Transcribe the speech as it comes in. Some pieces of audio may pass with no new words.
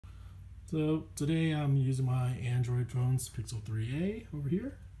So today I'm using my Android phone's Pixel 3a over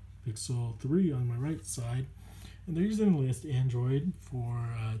here, Pixel 3 on my right side, and they're using the latest Android for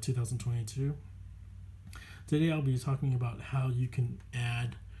 2022. Today I'll be talking about how you can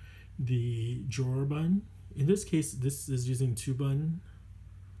add the drawer button. In this case, this is using 2-button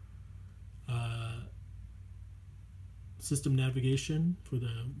system navigation for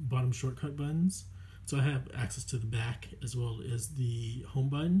the bottom shortcut buttons. So I have access to the back as well as the home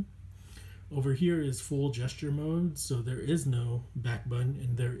button. Over here is full gesture mode, so there is no back button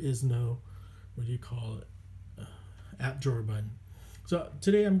and there is no, app drawer button. So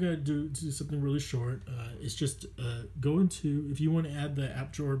today I'm going to do something really short. It's just go into, if you want to add the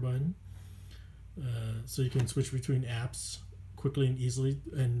app drawer button, so you can switch between apps quickly and easily,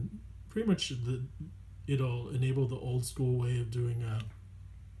 and pretty much it'll enable the old school way of doing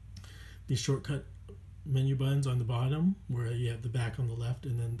these shortcut menu buttons on the bottom, where you have the back on the left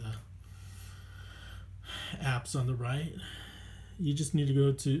and then the apps on the right. You just need to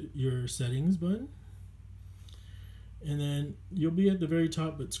go to your settings button, and then you'll be at the very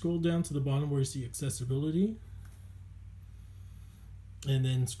top, but scroll down to the bottom where you see accessibility, and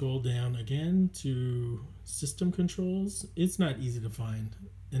then scroll down again to system controls. It's not easy to find,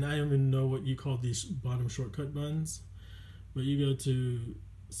 and I don't even know what you call these bottom shortcut buttons, but you go to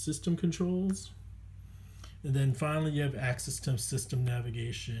system controls, and then finally you have access to system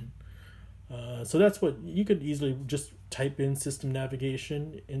navigation. So that's what you could easily just type in system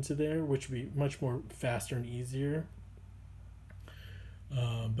navigation into there, which would be much more faster and easier.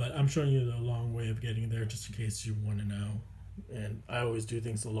 But I'm showing you the long way of getting there just in case you want to know. And I always do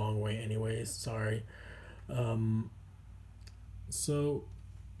things the long way anyways, sorry. So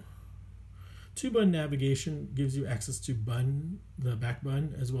 2-button navigation gives you access to the back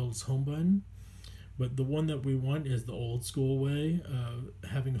button as well as home button. But the one that we want is the old school way,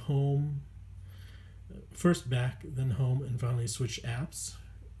 having home, first back, then home, and finally switch apps.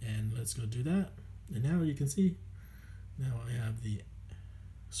 And let's go do that. And now you can see, now I have the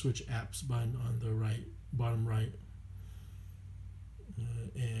switch apps button on the right, bottom right.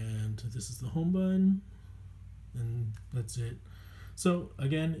 And this is the home button, and that's it. So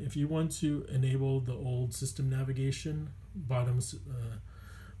again, if you want to enable the old system navigation, bottom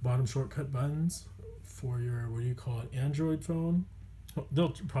shortcut buttons for your, Android phone,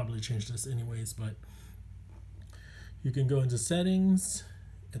 they'll probably change this anyways, but you can go into settings.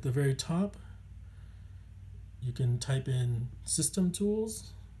 At the very top, you can type in system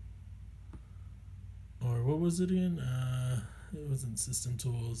tools, or what was it again? It wasn't system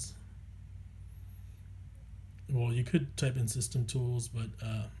tools. Well, you could type in system tools, but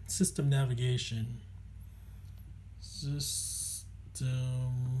system navigation.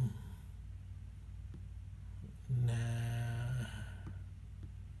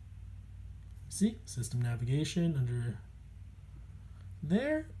 System navigation under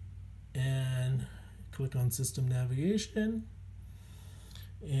there, and click on system navigation.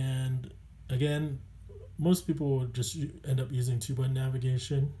 And again, most people will just end up using 2-button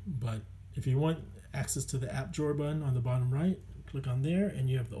navigation, but if you want access to the app drawer button on the bottom right, click on there, and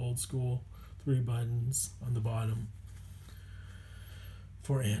you have the old school 3 buttons on the bottom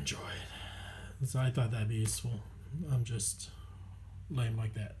for Android. So I thought that'd be useful. I'm just lame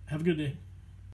like that. Have a good day.